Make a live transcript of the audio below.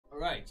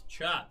Alright,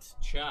 chat.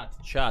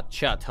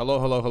 Hello,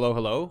 hello, hello,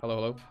 hello. Hello,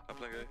 hello. I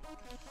play A.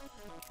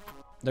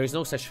 There is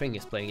no such thing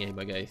as playing A,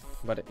 my guy,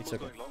 but it's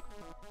okay.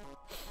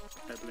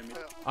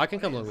 I can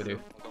come along with you.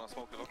 I'm gonna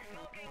smoke long.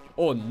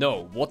 Oh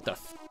no, what the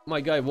f—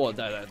 my guy, what?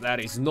 That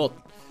is not...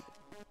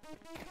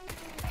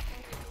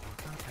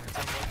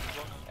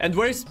 And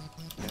where's...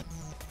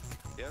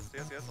 Yes,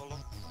 all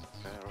long.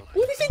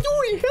 What is he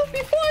doing? Help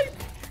me fight!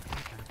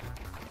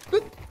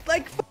 But,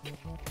 like,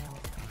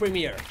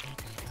 Premiere.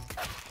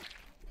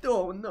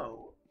 Oh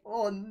no.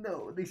 Oh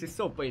no. This is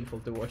so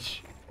painful to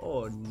watch.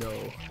 Oh no.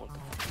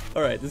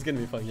 Alright, this is gonna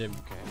be a fun game.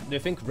 Okay. Do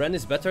you think Ren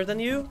is better than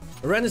you?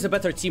 Ren is a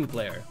better team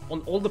player. On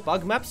all the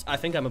pug maps, I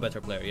think I'm a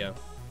better player, yeah.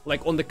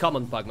 Like on the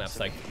common pug maps,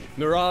 like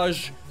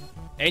Mirage,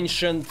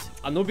 Ancient,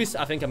 Anubis,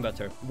 I think I'm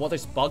better. What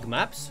is pug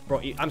maps?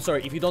 Bro, I'm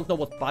sorry, if you don't know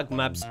what pug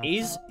maps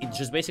is, it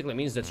just basically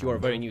means that you are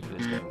very new to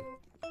this game.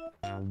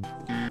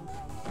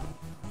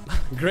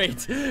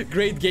 Great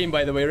game,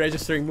 by the way,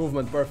 registering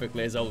movement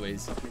perfectly as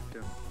always.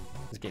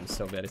 This game is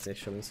so bad, it's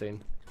actually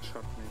insane.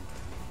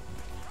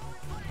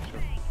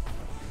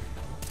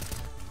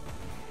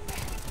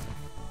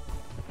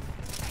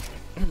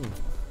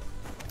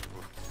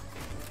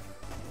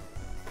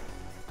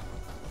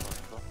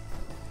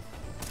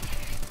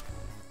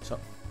 So,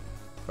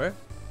 where?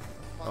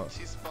 Oh,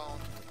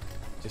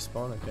 just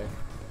spawn, okay.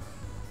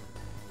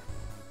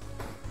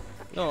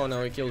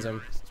 No, he kills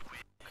him.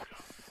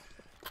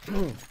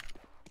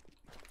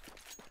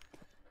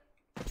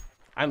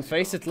 I'm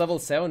Faceit level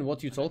 7,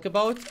 what you talk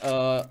about?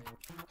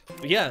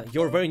 Yeah,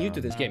 you're very new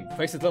to this game.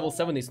 Faceit level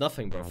 7 is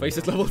nothing, bro.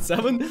 Faceit level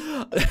 7?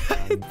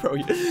 Bro,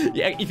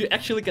 yeah, if you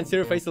actually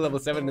consider Faceit level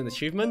 7 an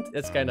achievement,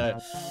 it's kinda...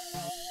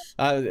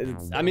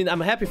 I mean,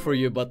 I'm happy for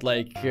you, but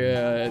like,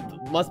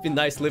 must be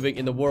nice living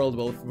in a world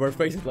where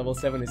Faceit level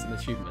 7 is an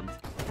achievement.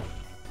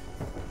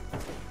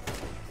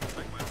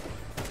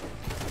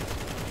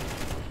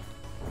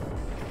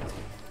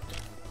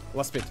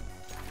 Last bit.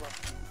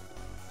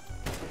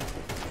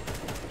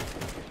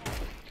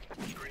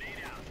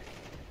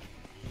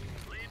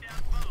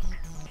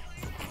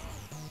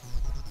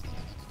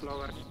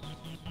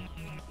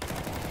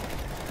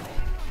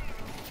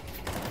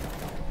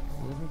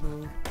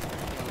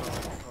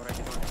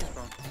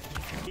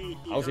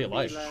 How's he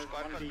alive?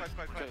 Okay,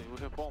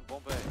 we have bomb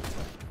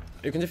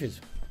A. You can defuse.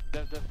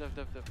 Dev.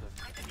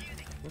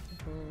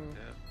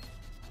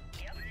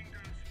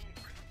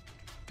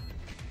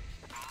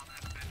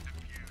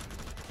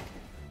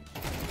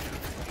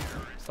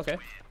 Okay.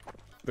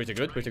 Pretty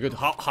good.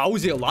 How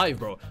is he alive,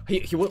 bro?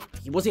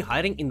 Was he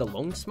hiding in the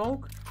long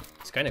smoke?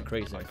 It's kind of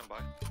crazy.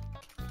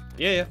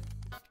 Yeah.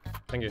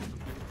 Thank you.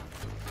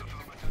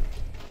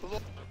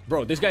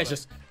 Bro, this guy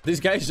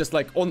is just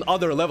like on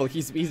other level.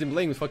 He's been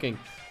playing with fucking...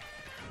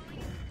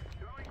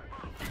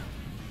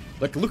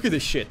 Like, look at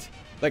this shit.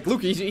 Like,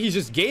 look, he's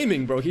just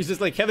gaming, bro. He's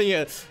just like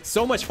having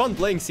so much fun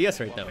playing CS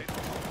right now.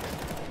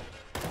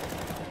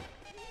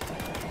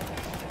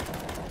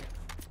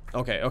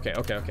 Okay.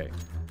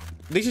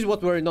 This is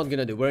what we're not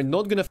gonna do. We're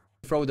not gonna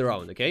throw it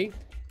around, okay?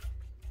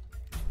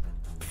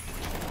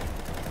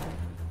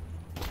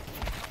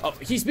 Oh,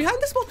 he's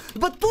behind the spawn,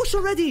 but push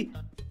already.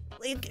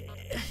 Like,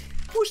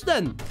 push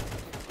then.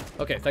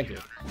 Okay, thank you.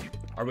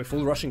 Are we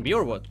full rushing B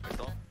or what?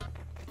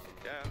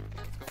 Yeah,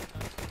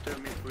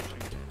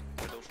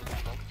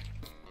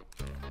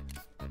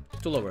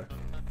 Too lower.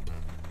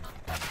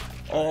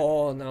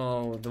 Oh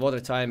no, the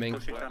water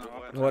timing.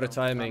 Water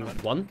timing.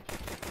 One.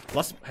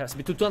 Last has to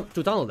be two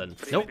tunnel then.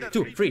 No,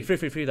 two. Free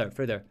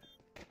there.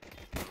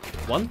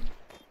 One.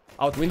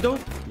 Out window.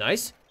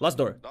 Nice. Last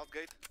door.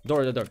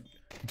 Door.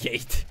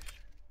 Gate.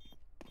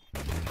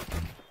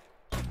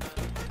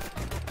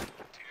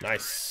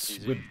 Nice.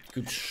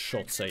 Good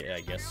shots,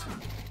 I guess.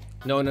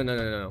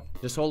 No.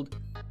 Just hold.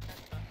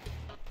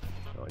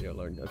 Oh, you're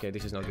learned. Okay,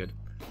 this is not good.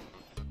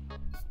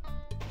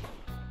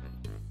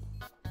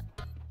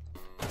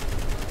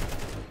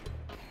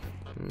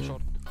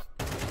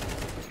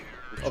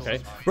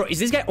 Okay. Bro, is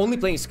this guy only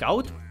playing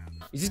Scout?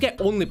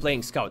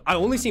 I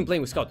only see him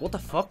playing with Scout. What the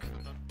fuck?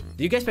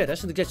 Do you guys pay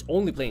attention? The guy's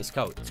only playing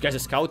Scout. This guy's a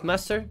Scout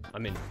master? I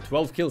mean,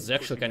 12 kills is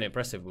actually kind of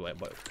impressive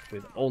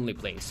with only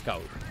playing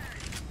Scout.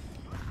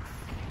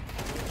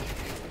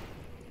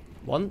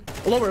 One.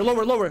 Lower. One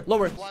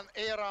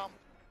A ramp.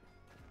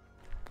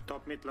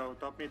 Top mid low.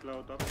 Bomb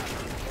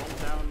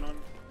down on.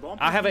 Bomb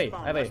I have A.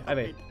 Wow.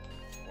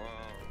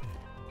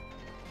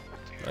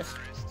 Nice.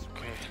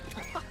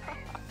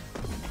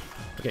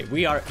 Okay,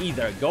 we are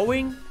either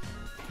going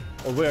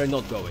or we are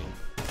not going.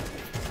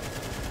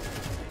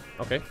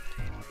 Okay.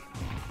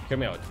 Hear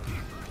me out.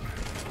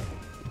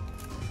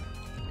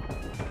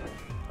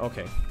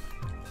 Okay.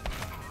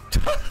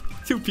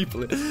 Two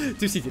people.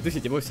 Two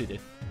city, both city.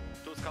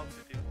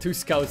 Two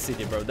scout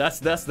city, bro. That's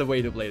the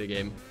way to play the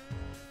game.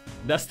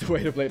 That's the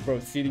way to play,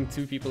 bro. Seating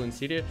two people in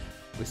city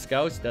with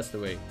scouts, that's the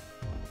way.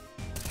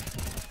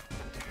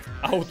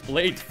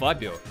 Outplayed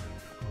Fabio.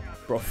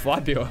 Bro,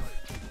 Fabio.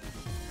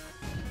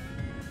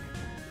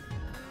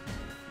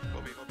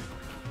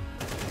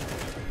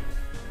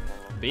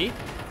 B?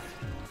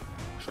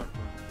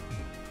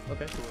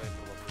 Okay.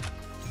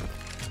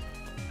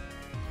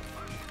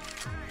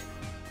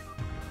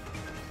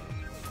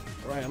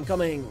 Alright, I'm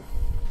coming.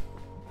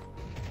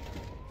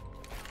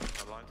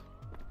 I'm blind.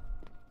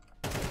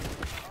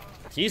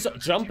 He's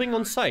jumping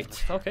on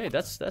sight. Okay,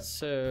 that's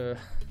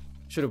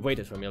should have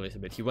waited for me a little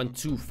bit. He went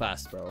too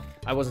fast, bro.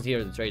 I wasn't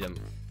here to trade him.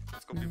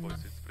 Let's go, boys.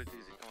 It's pretty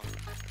easy. Come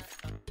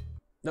on.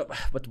 No,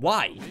 but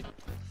why?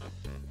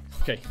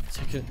 Okay,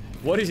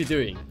 what is he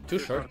doing? Too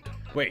short?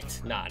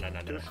 Wait, nah.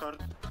 Too short,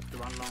 to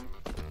one long.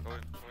 Go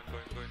in.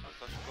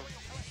 Touch,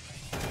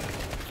 go.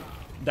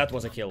 That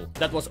was a kill.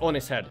 That was on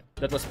his head.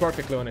 That was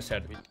perfectly on his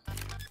head.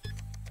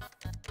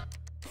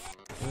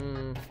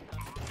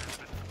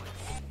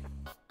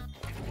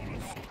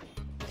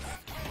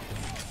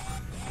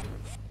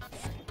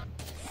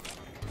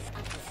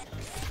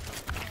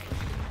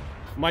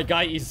 My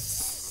guy is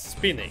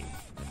spinning.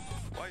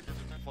 Why did you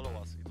follow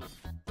us? It was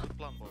good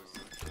plan, boys.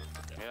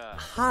 Yeah.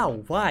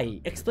 How?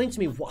 Why? Explain to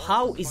me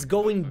how is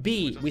going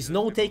B with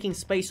no taking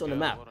space on the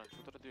map?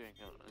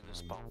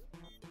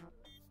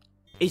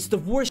 It's the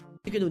worst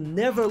you can do.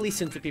 Never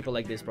listen to people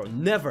like this, bro.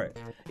 Never.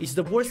 It's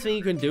the worst thing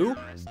you can do.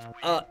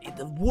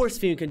 The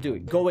worst thing you can do.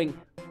 Going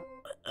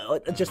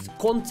just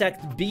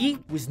contact B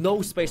with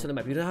no space on the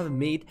map. You don't have a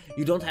mid.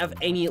 You don't have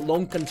any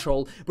long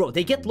control. Bro,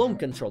 they get long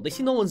control. They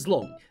see no one's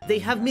long. They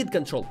have mid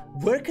control.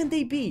 Where can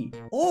they be?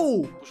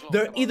 Oh,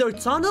 they're either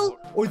tunnel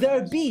or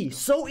they're B.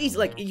 So easy.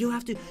 Like you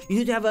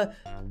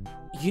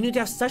need to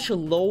have such a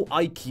low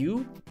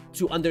IQ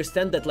to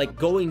understand that like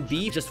going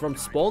B just from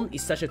spawn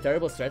is such a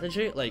terrible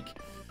strategy. Like,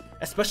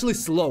 especially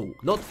slow,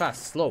 not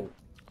fast, slow.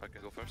 I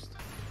can go first.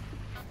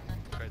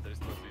 Okay, there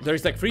is no B. There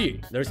is like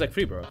three. There is like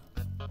three, bro.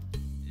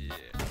 Yeah.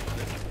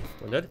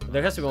 One dead?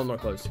 There has to be one more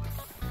close.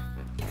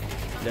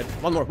 Dead.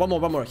 One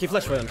more. He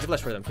flashed for them.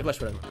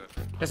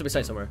 Has to be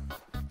side somewhere.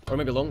 Or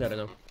maybe long, I don't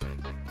know.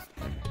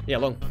 Yeah,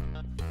 long.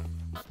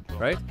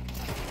 Right?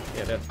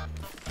 Yeah, dead.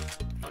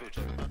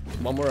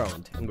 One more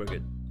round, and we're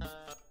good.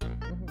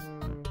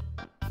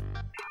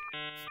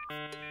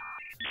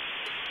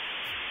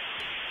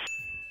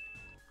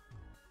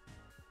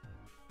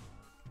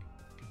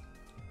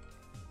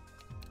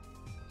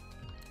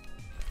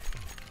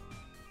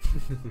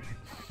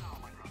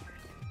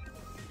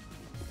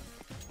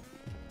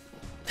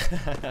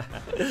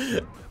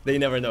 They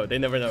never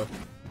know.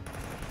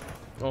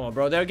 Oh,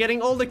 bro, they're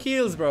getting all the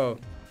kills, bro.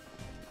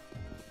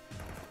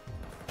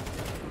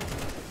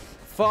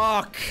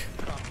 Fuck.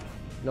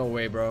 No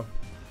way, bro.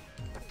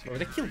 Bro,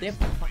 they killed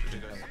everyone.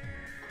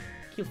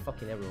 Kill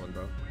fucking everyone,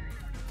 bro.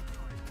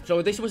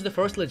 So this was the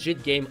first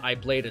legit game I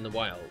played in a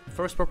while.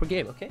 First proper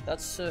game. Okay,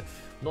 that's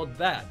not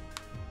bad.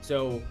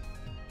 So,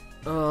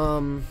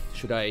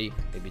 should I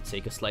maybe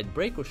take a slight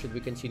break or should we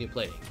continue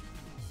playing?